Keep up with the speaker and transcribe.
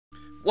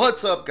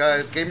What's up,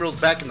 guys? Gamer's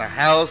back in the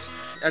house,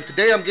 and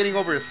today I'm getting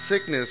over a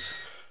sickness.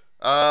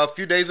 A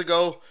few days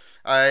ago,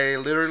 I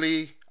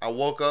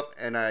woke up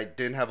and I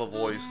didn't have a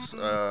voice.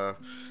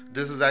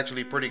 This is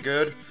actually pretty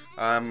good.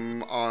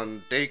 I'm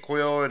on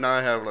Dayquil and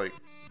I have like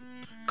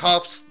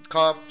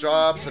cough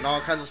drops and all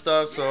kinds of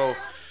stuff. So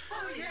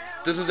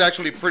this is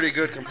actually pretty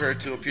good compared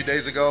to a few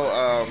days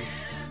ago.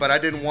 But I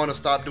didn't want to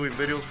stop doing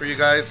videos for you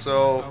guys,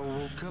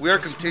 so we are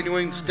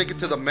continuing sticking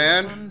to the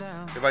man.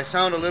 If I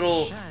sound a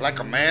little like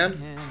a man,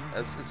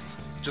 it's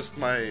just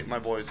my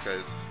voice,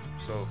 guys.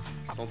 So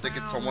don't think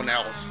it's someone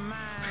else.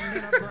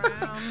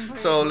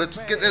 So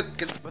let's get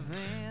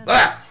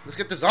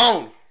this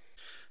on.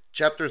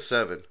 Chapter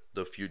 7: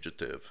 The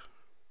Fugitive.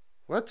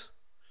 What?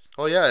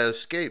 Oh yeah, I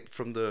escaped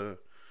from the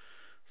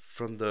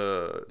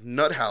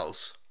nut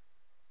house.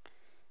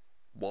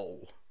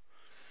 Whoa.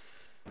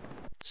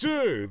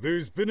 Sir,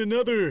 there's been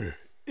another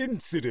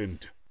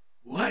incident.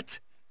 What?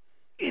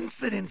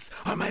 Incidents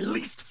are my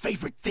least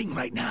favorite thing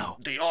right now.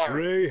 They are.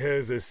 Ray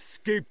has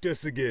escaped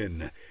us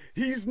again.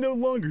 He's no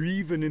longer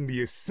even in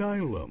the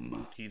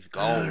asylum. He's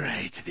gone.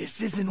 Alright,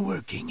 this isn't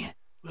working.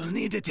 We'll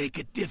need to take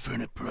a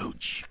different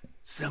approach.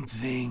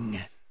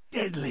 Something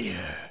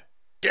deadlier.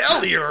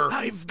 Deadlier?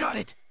 I've got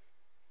it.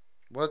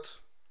 What?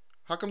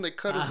 How come they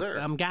cut us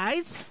there?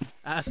 Guys?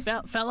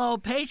 Fellow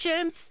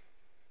patients?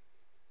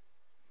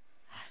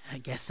 I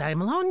guess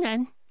I'm alone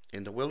then.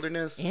 In the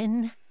wilderness?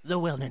 In the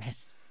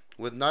wilderness.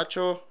 With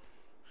Nacho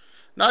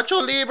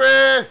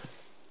Libre.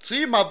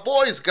 See my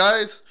voice,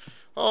 guys.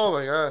 Oh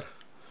my god.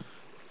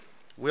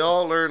 We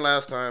all learned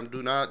last time,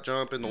 do not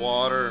jump in the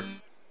water.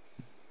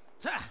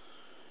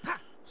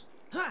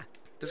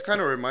 This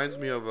kind of reminds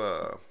me of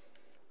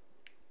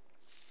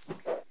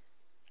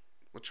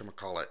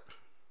whatchamacallit,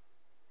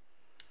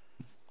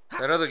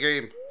 that other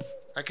game.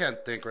 I can't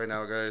think right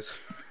now, guys.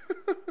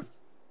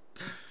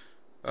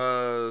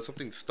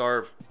 Something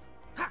Starve.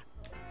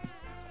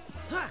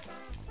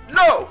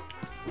 No!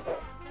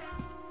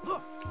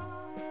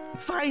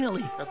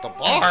 Finally! At the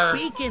bar! A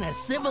beacon of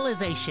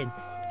civilization.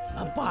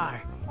 A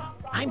bar.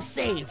 I'm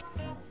saved.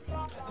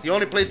 It's the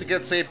only place to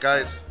get saved,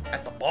 guys.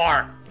 At the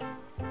bar.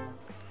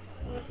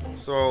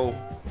 So,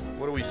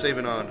 what are we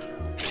saving on?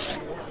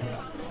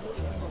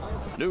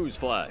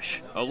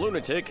 Newsflash. A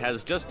lunatic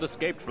has just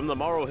escaped from the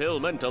Morrow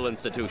Hill Mental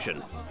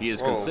Institution. He is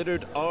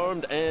considered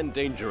armed and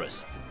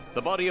dangerous.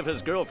 The body of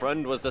his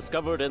girlfriend was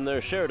discovered in their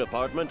shared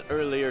apartment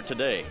earlier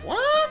today.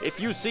 What? If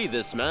you see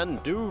this man,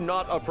 do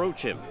not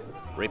approach him.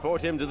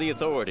 Report him to the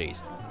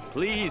authorities.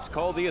 Please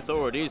call the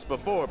authorities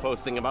before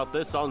posting about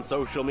this on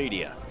social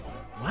media.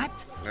 What?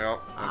 Yeah,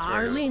 that's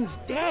right. Arlene's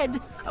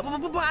dead? But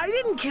I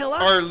didn't kill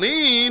her.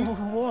 Arlene?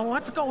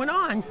 What's going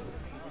on?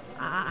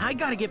 I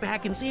gotta get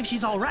back and see if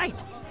she's all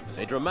right.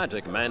 A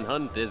dramatic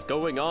manhunt is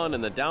going on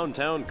in the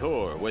downtown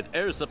core with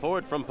air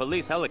support from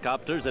police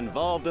helicopters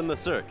involved in the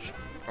search.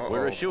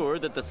 We're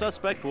assured that the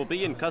suspect will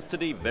be in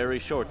custody very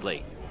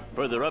shortly.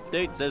 Further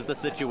updates as the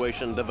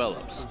situation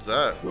develops. What's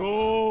that?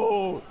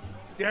 Oh,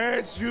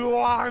 that's you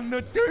on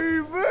the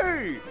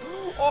TV!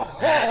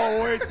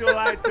 Oh, wait till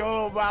I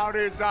tell about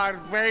this on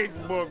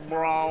Facebook,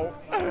 bro.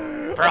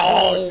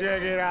 Oh,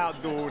 check it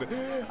out, dude.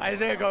 I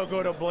think I'm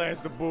gonna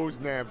blast the booze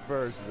nap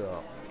first,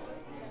 though.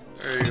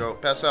 There you go.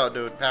 Pass out,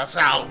 dude. Pass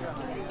out!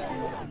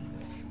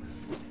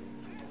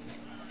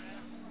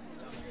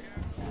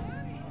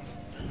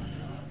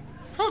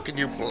 How can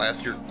you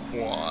blast your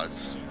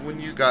quads when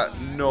you got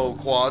no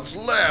quads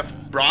left,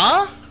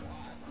 brah?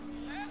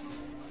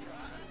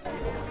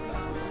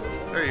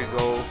 There you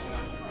go.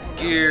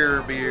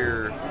 Gear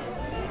beer.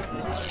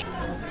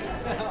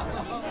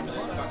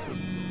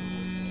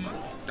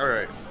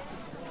 Alright.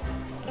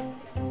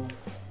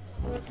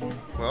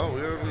 Well,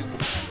 we already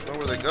know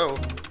where they go.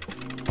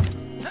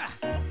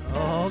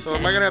 Okay. So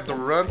am I gonna have to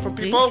run from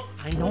people?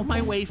 I know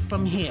my way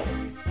from here.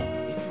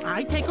 If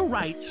I take a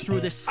right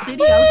through the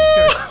city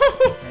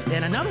outskirts, and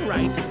then another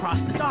right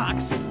across the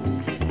docks,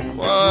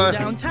 What?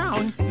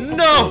 downtown,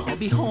 No! I'll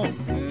be home.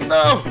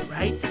 No!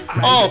 Right?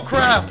 Oh,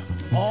 crap!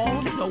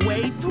 All the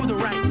way to the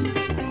right.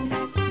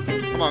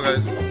 Come on,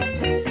 guys.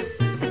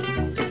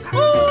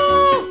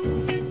 Woo!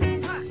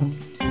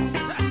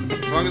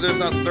 As long as there's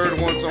not third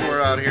one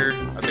somewhere out here,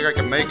 I think I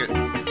can make it.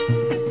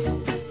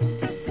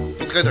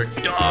 Those guys are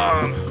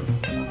dumb.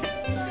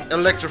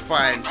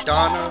 Electrifying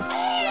Donna.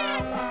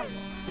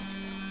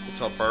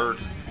 What's up, bird?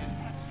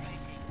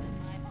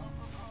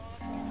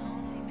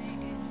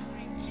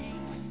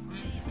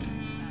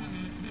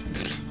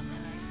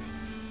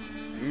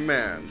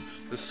 Man,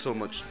 there's so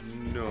much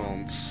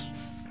gnomes.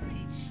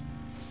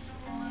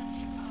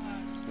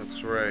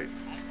 That's right.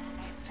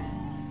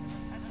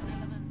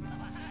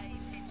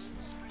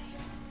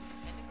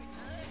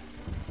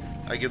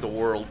 I give the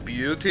world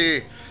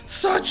beauty.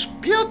 Such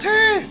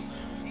beauty!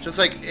 Just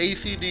like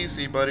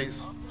AC/DC,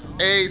 buddies.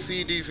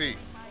 AC/DC.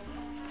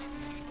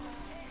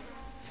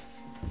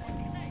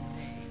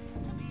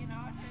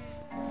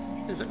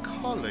 Is it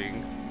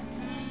calling?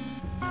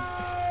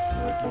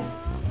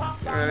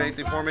 You don't have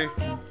anything for me?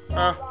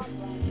 Huh?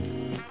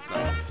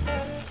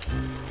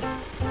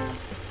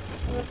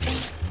 No.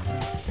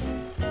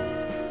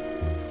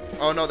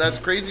 Oh no, that's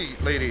crazy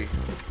lady.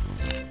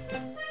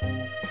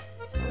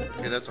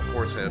 Okay, that's a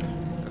horse head.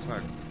 That's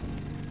not.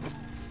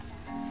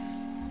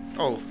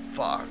 Oh,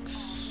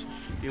 fox.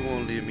 You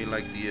won't leave me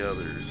like the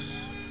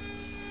others.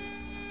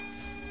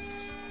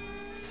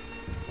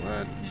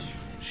 What?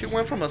 She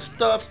went from a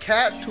stuffed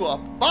cat to a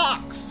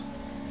fox.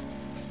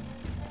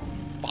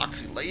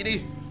 Foxy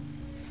lady.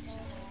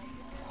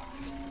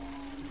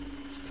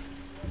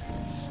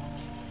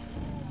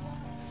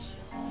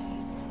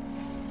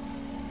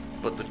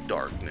 But the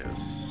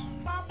darkness.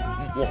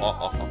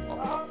 Well,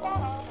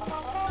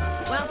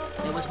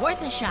 it was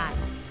worth a shot.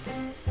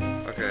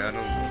 Okay, I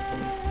don't.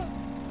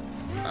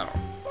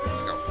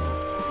 Let's go.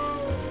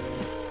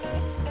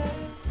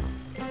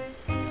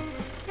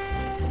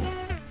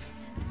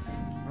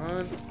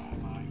 What?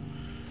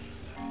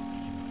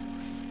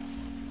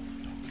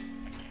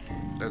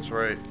 That's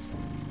right.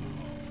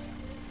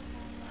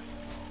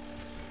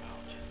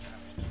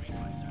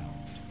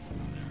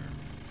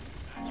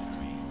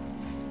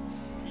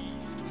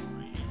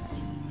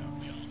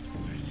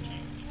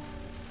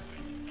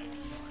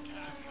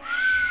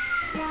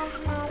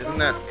 Isn't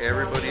that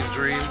everybody's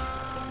dream?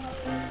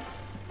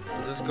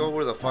 Does this go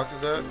where the fox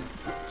is at?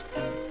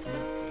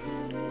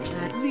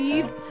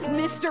 Leave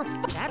Mr.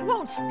 That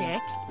won't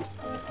stick.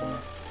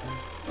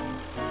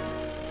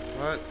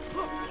 What?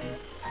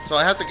 So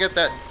I have to get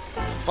that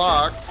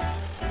fox,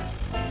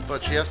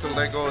 but she has to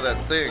let go of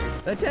that thing.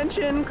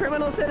 Attention,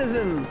 criminal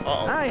citizen.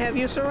 Uh-oh. I have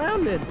you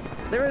surrounded.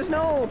 There is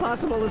no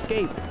possible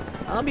escape.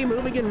 I'll be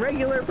moving in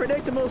regular,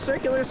 predictable,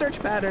 circular search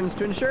patterns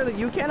to ensure that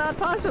you cannot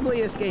possibly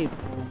escape.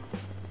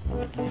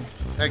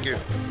 Thank you.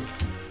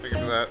 Thank you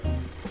for that.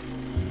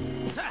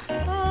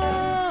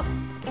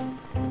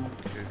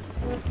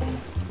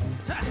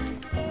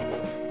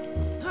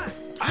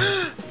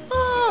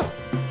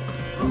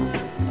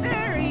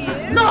 There he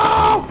is.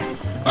 No!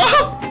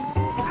 Oh!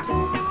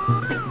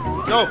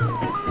 No!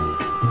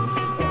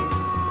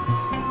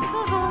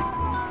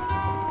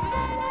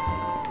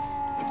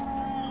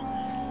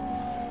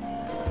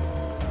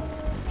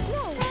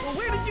 Whoa,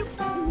 where did you...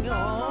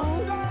 Oh.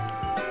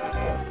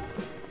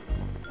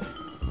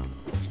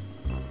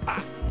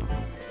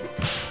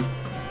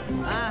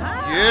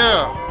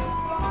 Yeah!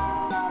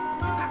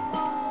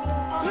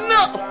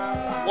 No!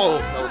 Whoa,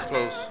 that was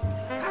close.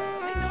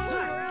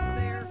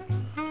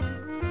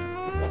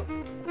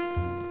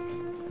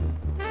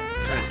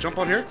 Can I jump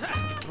on here?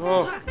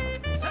 Oh,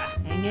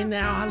 Hang in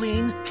there,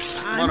 Arlene.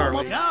 on,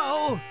 Arlene.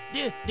 Joe,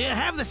 do you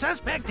have the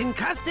suspect in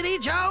custody,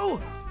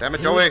 Joe? damn it,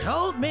 You Joey.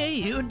 told me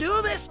you'd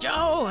do this,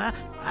 Joe.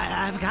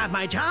 I've got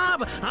my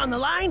job on the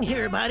line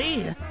here,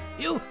 buddy.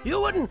 You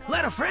wouldn't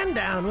let a friend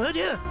down, would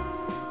you?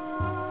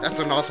 That's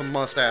an awesome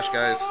mustache,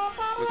 guys.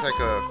 Looks like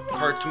a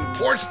cartoon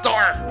porn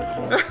star.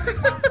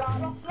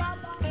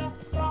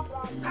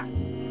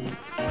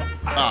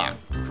 Ah,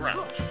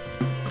 crap.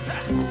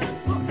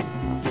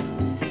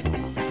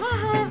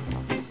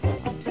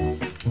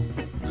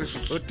 This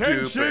is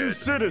Attention, stupid.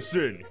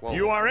 citizen! Whoa.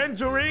 You are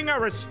entering a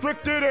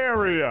restricted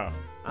area.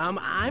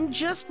 I'm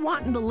just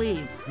wanting to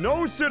leave.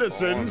 No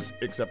citizens,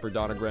 except for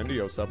Donna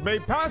Grandiosa, may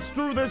pass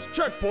through this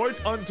checkpoint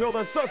until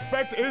the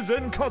suspect is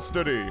in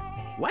custody.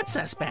 What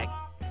suspect?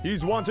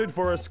 He's wanted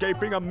for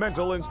escaping a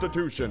mental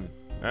institution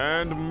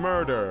and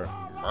murder.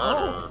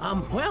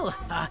 Well,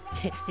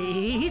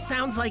 he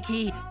sounds like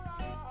he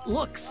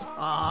looks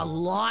a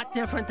lot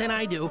different than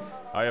I do.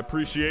 I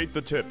appreciate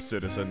the tip,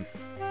 citizen.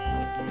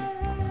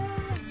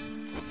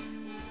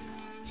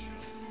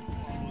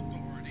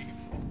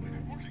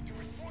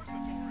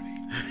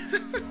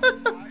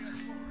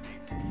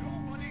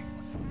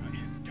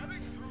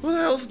 Who the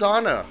hell's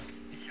Donna?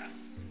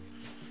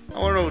 I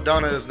want to know who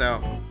Donna is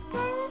now.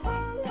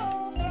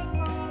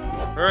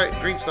 Alright,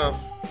 green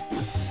stuff.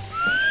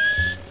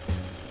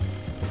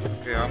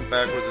 Okay, I'm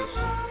back with this.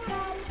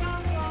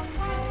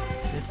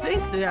 You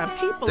think there are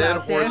people Dead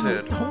out there horse who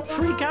head. don't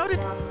freak out at...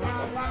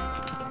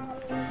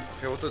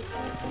 Okay, what the...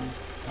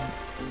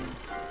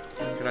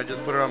 Can I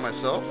just put it on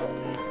myself?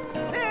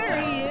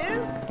 There he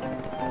is.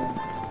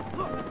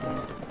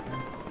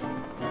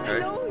 I Okay.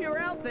 know you're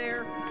out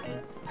there.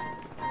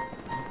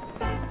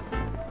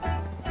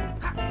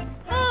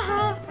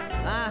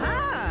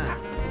 Aha!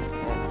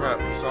 Oh crap,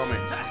 he saw me.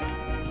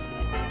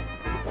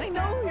 I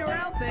know you're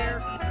out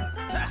there.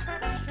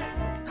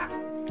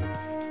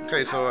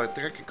 Okay, so I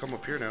think I can come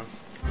up here now.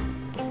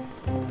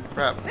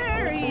 Crap.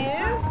 There he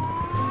is.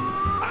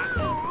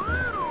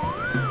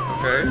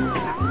 Okay.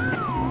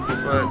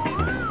 But...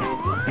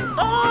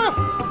 Ah!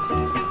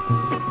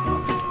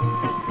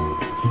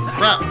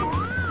 Crap.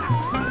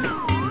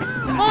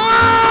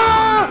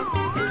 Ah!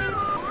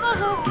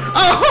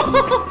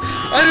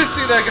 Oh! I didn't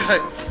see that guy.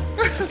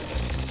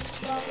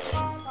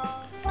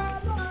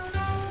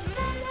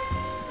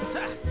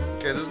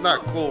 Okay, this is not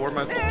cool. Where am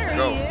I supposed There to he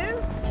go?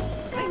 is.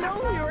 I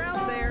know you're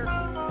out there.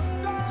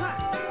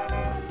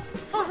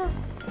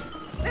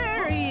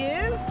 There he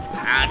is.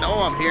 I know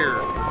I'm here.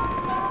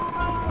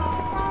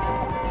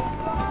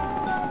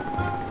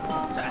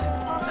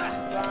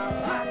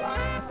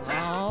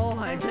 Oh,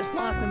 I just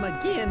lost him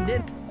again,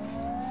 didn't...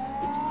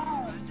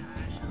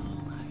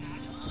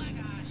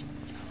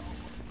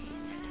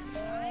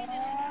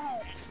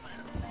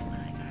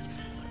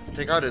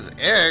 Take out his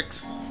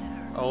ex?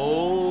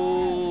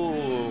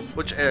 Oh,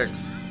 which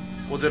ex?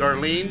 Was it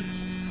Arlene?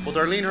 Was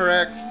Arlene her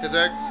ex? His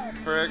ex?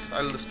 Her ex?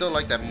 I still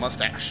like that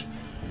mustache.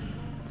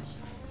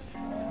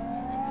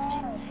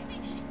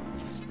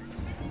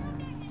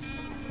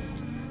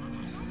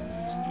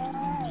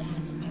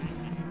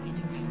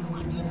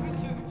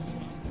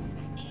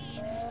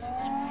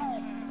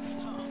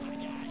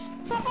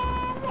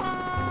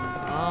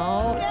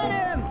 Oh, get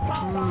him!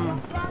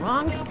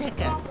 Wrong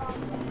sticker.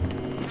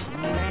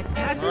 That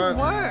doesn't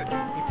work.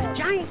 It's a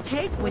giant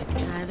cake with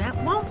that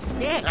won't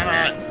stick.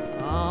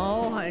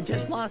 Oh, I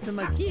just lost him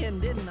again,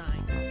 didn't I?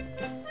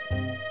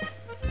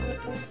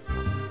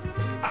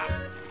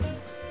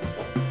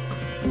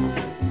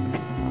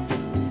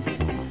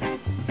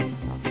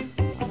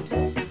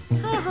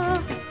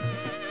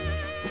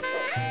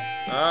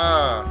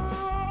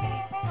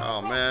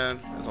 Oh man,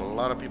 there's a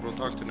lot of people to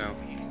talk to now.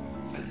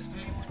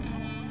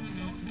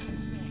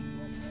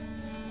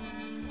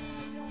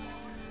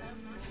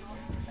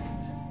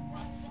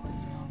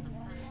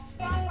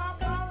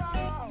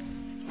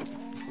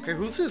 Okay,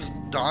 who's this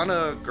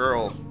Donna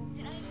girl?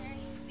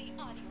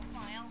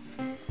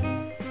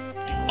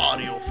 The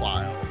audio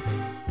file.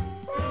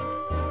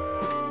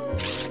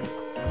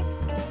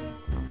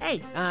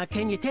 Hey,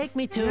 can you take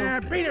me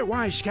to... beat it,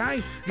 wise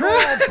guy. You're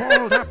all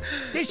balled up.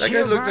 This That guy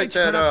here looks like ride's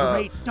for that, the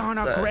great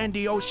Donna that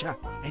Grandiosa,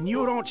 and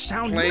you don't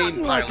sound plane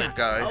nothing like pilot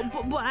her. guy.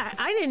 But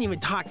I didn't even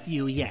talk to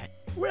you yet.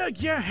 Well,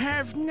 you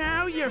have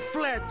now, you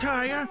flat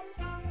tire.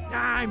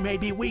 I may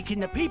be weak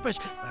in the peepers,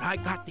 but I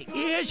got the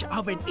ears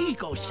of an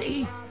eagle,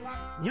 see?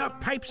 Your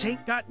pipes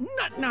ain't got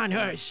nothing on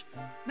hers.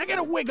 Now get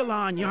a wiggle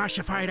on, you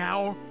ossified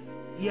owl.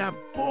 You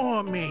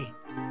bore me.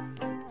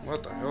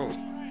 What the hell?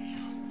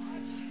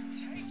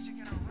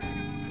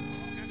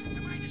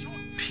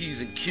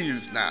 P's and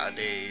Q's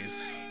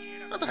nowadays.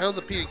 What the hell's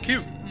a P and Q?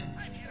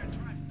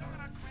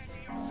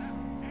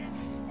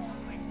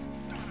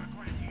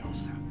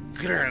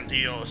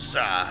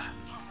 Grandiosa.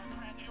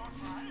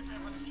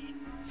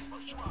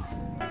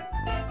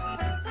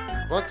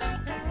 What?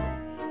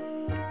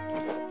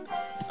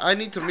 I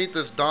need to meet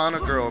this Donna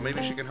girl.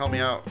 Maybe she can help me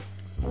out.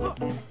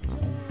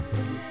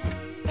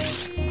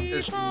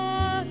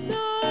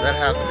 That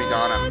has to be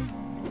Donna.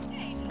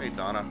 Hey,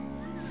 Donna.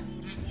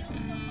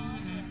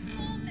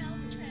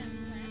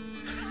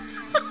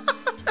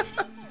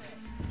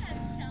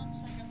 That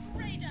sounds like a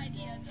great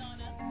idea,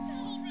 Donna.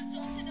 That'll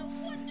result in a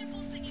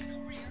wonderful singing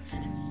career,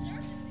 and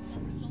certainly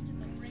will result in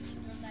them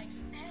breaking your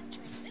legs and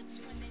your lips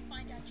when they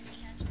find out you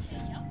can't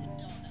pay up,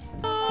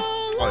 Donna.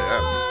 Oh,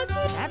 yeah.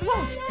 That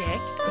won't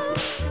stick.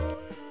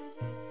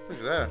 Look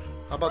at that.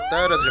 How about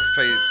that as your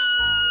face?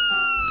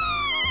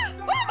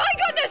 Oh my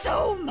goodness!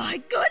 Oh my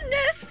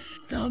goodness!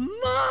 The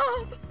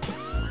mob!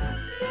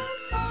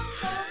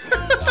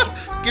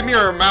 Give me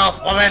her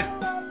mouth, woman!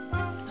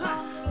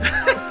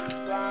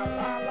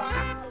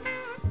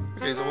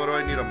 Okay, so what do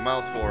I need a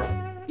mouth for?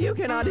 You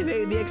cannot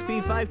evade the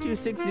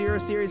XP5260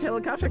 series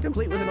helicopter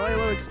complete with an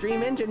Oilo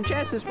Extreme engine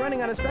chassis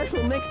running on a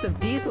special mix of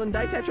diesel and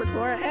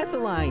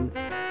ditetrachloroethylene.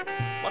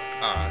 What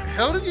the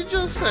hell did you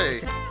just say?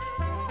 It's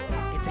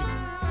a...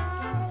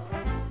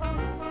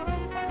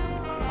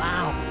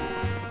 Wow.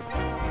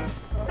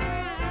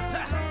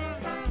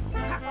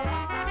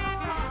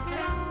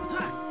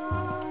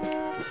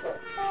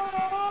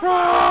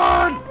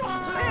 Run!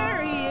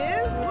 There he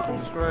is!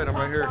 That's right, I'm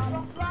right here.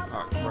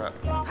 Oh, crap.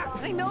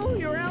 I know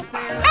you're out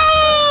there.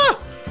 Ah!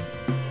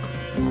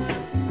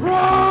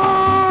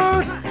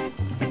 Run!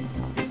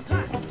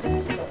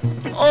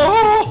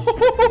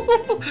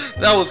 Oh!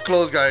 That was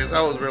close, guys.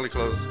 That was really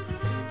close.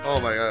 Oh,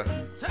 my God.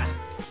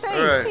 Hey,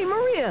 All right. hey,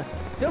 Maria!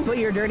 Don't put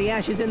your dirty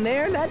ashes in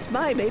there. That's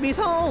my baby's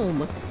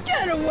home.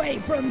 Get away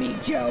from me,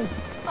 Joe!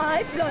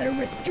 I've got a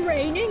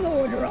restraining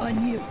order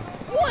on you.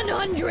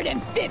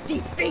 150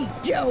 feet,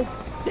 Joe!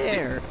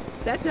 There.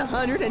 That's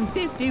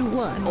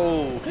 151.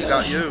 Oh, he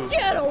got you.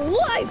 Get a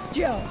life,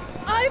 Joe!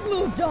 I've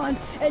moved on,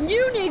 and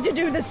you need to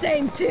do the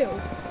same too.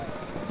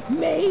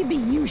 Maybe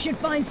you should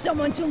find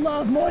someone to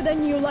love more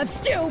than you love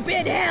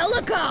stupid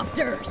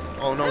helicopters.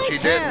 Oh, no, she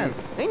I didn't.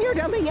 have, and you're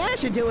dumping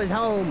ash into his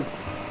home.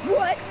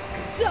 What?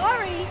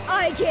 Sorry,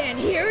 I can't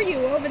hear you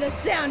over the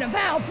sound of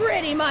how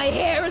pretty my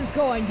hair is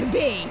going to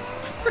be.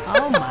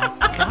 Oh my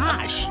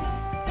gosh.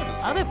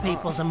 Other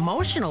people's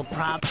emotional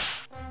problems.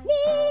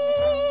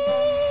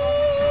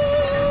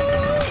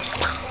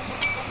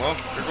 Well,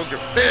 there goes your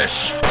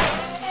fish.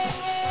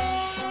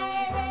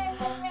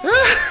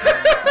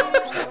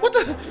 What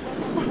the?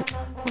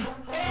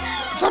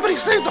 Somebody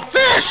save the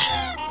fish!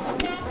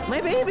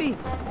 My baby!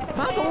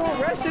 Papa won't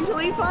rest until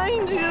he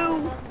finds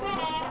you!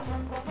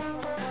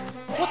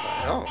 What the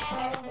hell?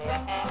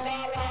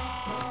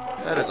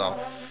 That is a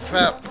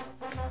fat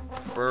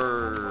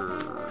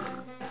bird.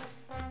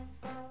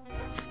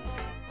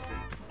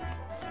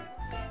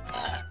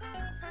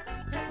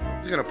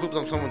 He's gonna poop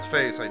on someone's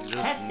face. I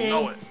just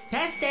know it.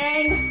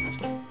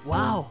 Testing.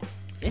 Wow.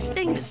 This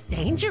thing is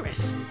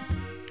dangerous.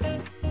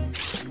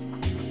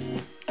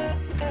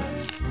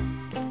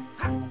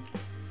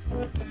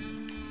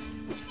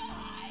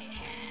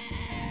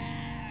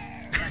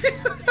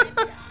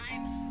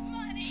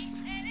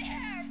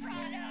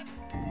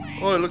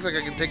 Oh, it looks like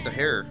I can take the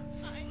hair.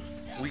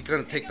 We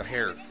gonna take the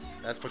hair.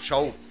 That's for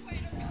sure.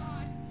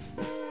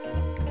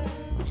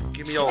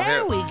 Give me your hair.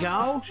 There we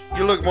go.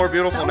 You look more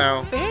beautiful So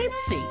now.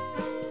 fancy.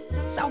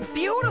 So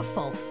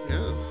beautiful.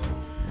 Yes.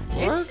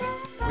 This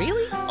What?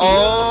 really feels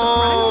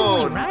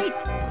Oh. surprisingly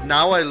right.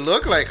 Now I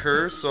look like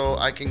her, so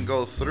I can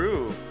go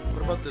through.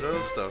 What about the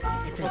other stuff?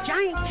 It's a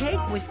giant cake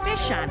with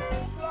fish on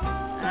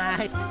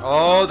it.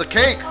 Oh, the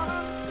cake.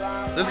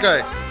 This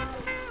guy.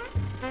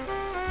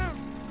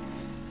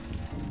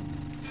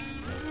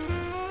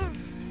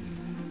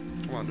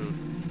 Come on, dude.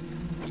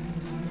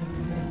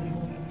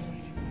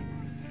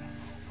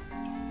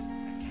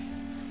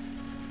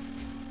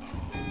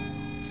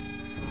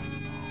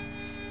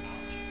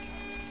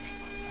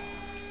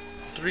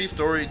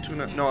 Three-story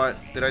tuna. No,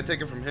 did I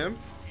take it from him?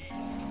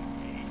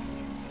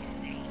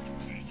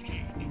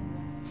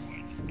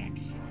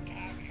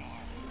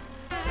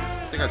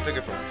 I think I took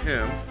it from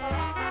him.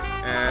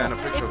 And a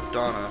picture of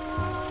Donna.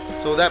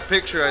 So that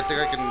picture, I think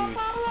I can.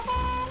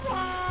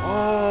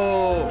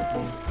 Oh!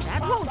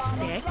 That won't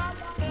stick.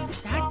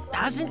 That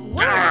doesn't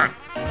work. Ah!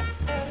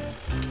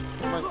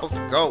 Where am I supposed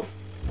to go?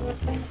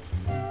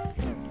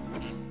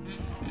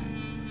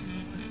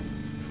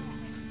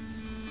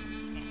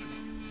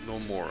 No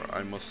more.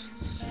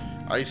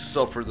 I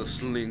suffer the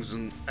slings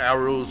and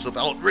arrows of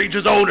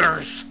outrageous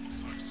owners.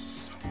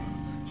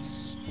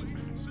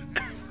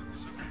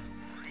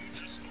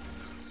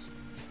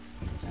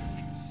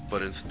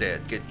 But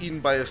instead, get eaten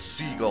by a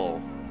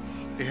seagull.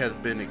 It has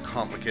been a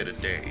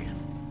complicated day.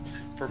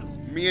 For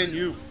me and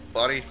you,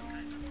 buddy.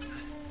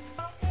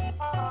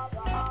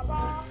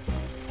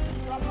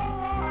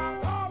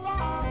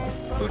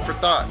 Food for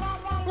thought.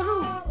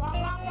 Woohoo!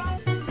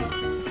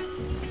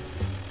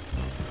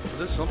 Is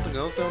there something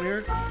else down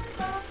here?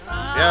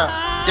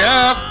 Yeah.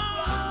 Death!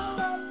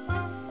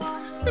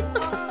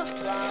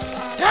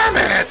 Damn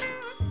it!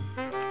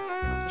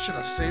 I should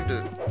have saved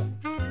it.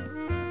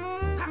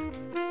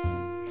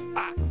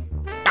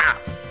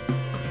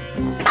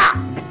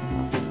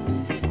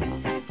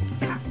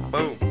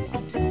 Boom.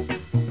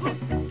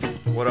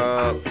 What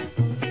up,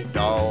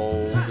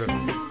 dog?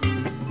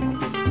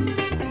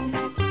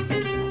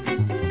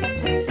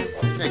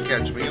 Can't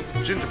catch me. I'm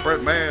the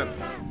gingerbread man.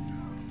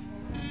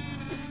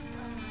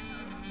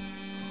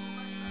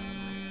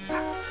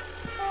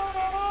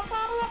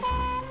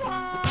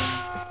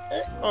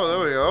 Oh, there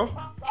we go.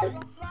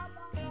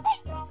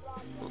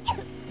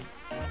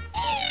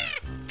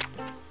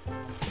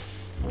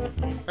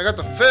 I got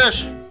the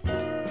fish.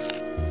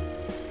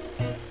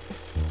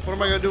 What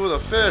am I gonna do with a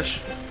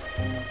fish?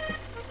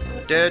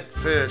 Dead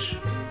fish.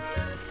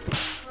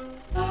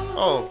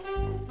 Oh.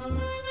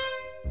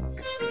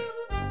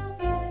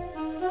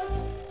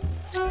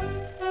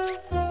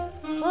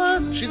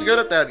 What? She's good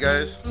at that,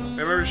 guys.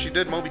 Remember she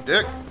did Moby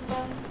Dick?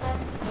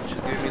 She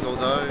gave me those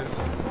eyes.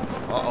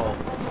 Uh-oh.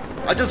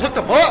 I just hooked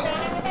him up!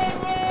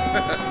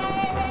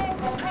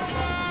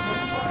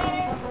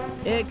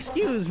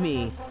 Excuse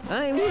me.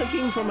 I'm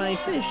looking for my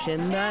fish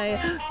and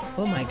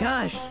oh my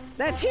gosh,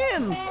 that's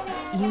him!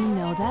 You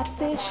know that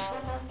fish?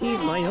 He's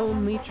my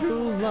only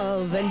true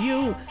love, and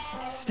you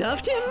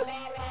stuffed him?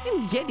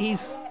 And yet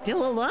he's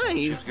still alive.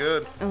 She's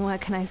good.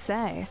 What can I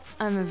say?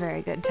 I'm a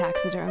very good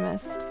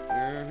taxidermist.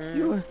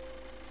 You're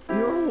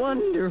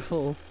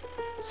wonderful.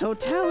 So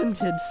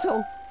talented,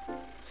 so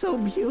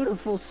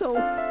beautiful, so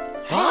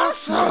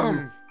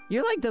Awesome!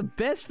 You're like the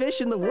best fish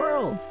in the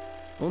world.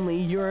 Only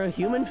you're a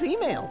human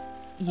female.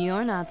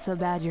 You're not so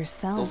bad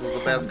yourself. Those are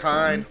the best handsome.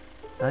 kind.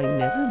 I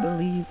never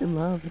believed in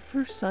love at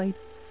first sight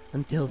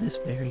until this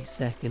very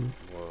second.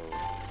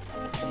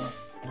 Whoa.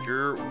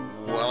 You're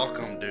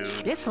welcome, dude.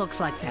 This looks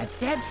like that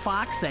dead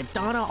fox that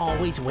Donna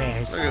always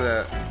wears. Look at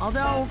that.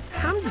 Although,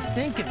 come to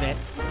think of it,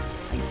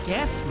 I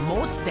guess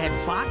most dead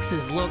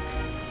foxes look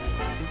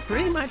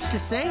pretty much the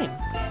same.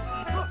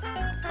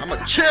 I'm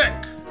a chick!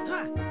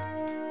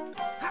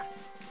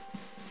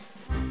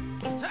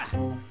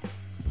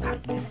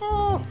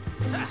 Oh.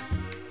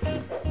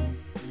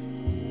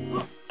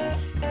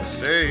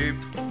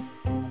 Saved.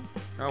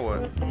 Now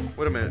what?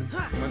 Wait a minute.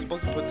 Am I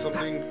supposed to put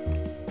something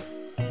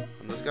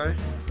on this guy?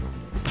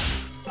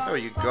 There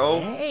you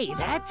go. Hey,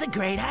 that's a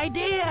great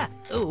idea.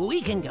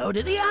 We can go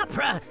to the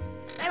opera.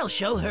 That'll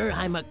show her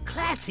I'm a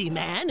classy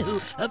man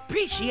who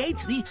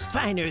appreciates the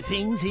finer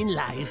things in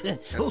life.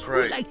 That's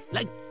right.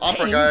 Like Opera,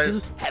 paying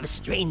guys. to have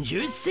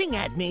strangers sing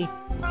at me.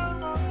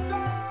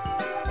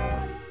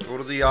 Go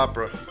to the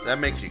opera. That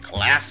makes you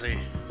classy.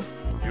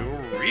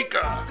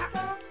 Eureka!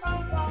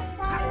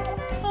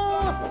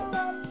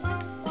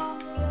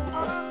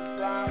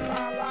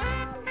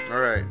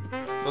 Alright.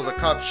 So the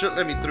cops should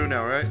let me through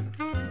now, right?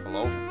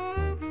 Hello?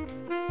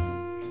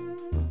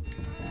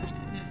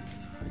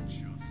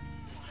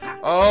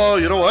 Oh,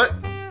 you know what?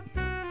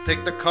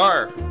 Take the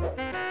car.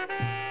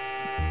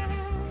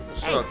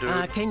 What's up,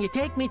 dude? Can you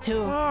take me to...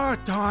 Oh,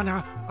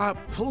 Donna, a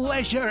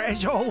pleasure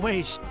as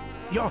always.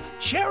 Your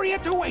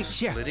chariot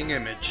awaits you. Splitting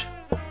image.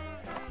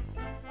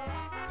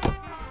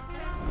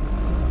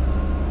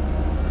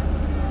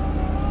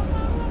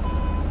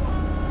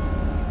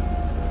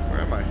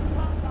 Where am I?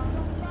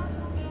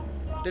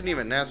 Didn't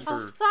even ask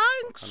for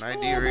Thanks an ID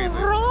for or the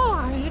anything.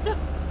 ride.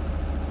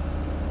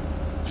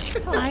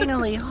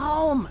 Finally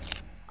home.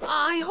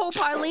 I hope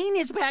Arlene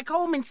is back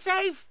home and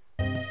safe.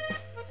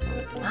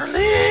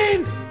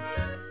 Arlene!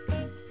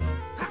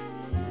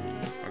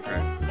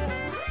 Okay.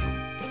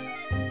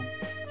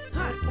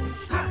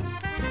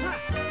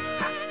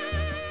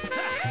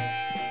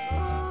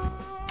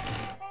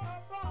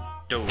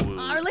 Dude.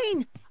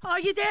 Arlene, are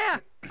you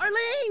there?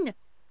 Arlene!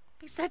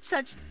 He said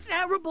such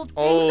terrible things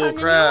Oh, on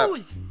the crap.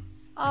 news.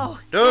 Oh,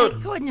 Dude.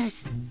 thank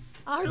goodness.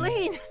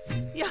 Arlene,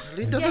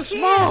 Arlene doesn't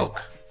you're here.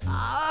 smoke.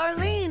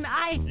 Arlene,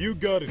 You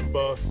got it,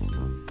 boss.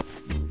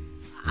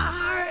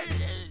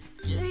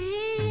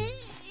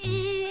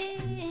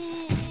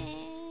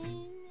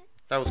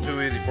 That was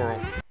too easy for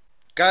him.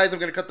 Guys, I'm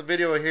going to cut the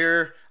video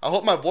here. I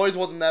hope my voice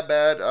wasn't that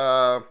bad.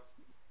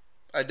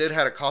 I did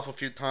had a cough a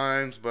few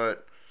times,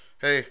 but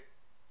hey,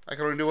 I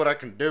can only do what I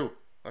can do.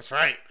 That's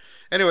right.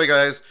 Anyway,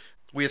 guys,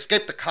 we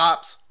escaped the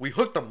cops. We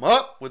hooked them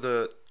up with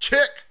a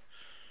chick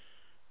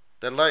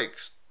that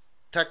likes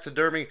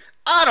taxidermy.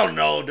 I don't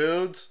know,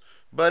 dudes.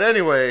 But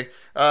anyway,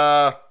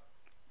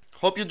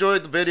 hope you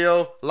enjoyed the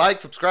video.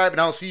 Like, subscribe, and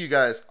I'll see you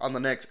guys on the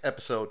next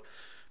episode.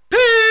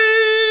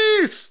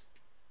 Peace!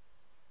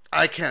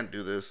 I can't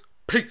do this.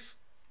 Peace.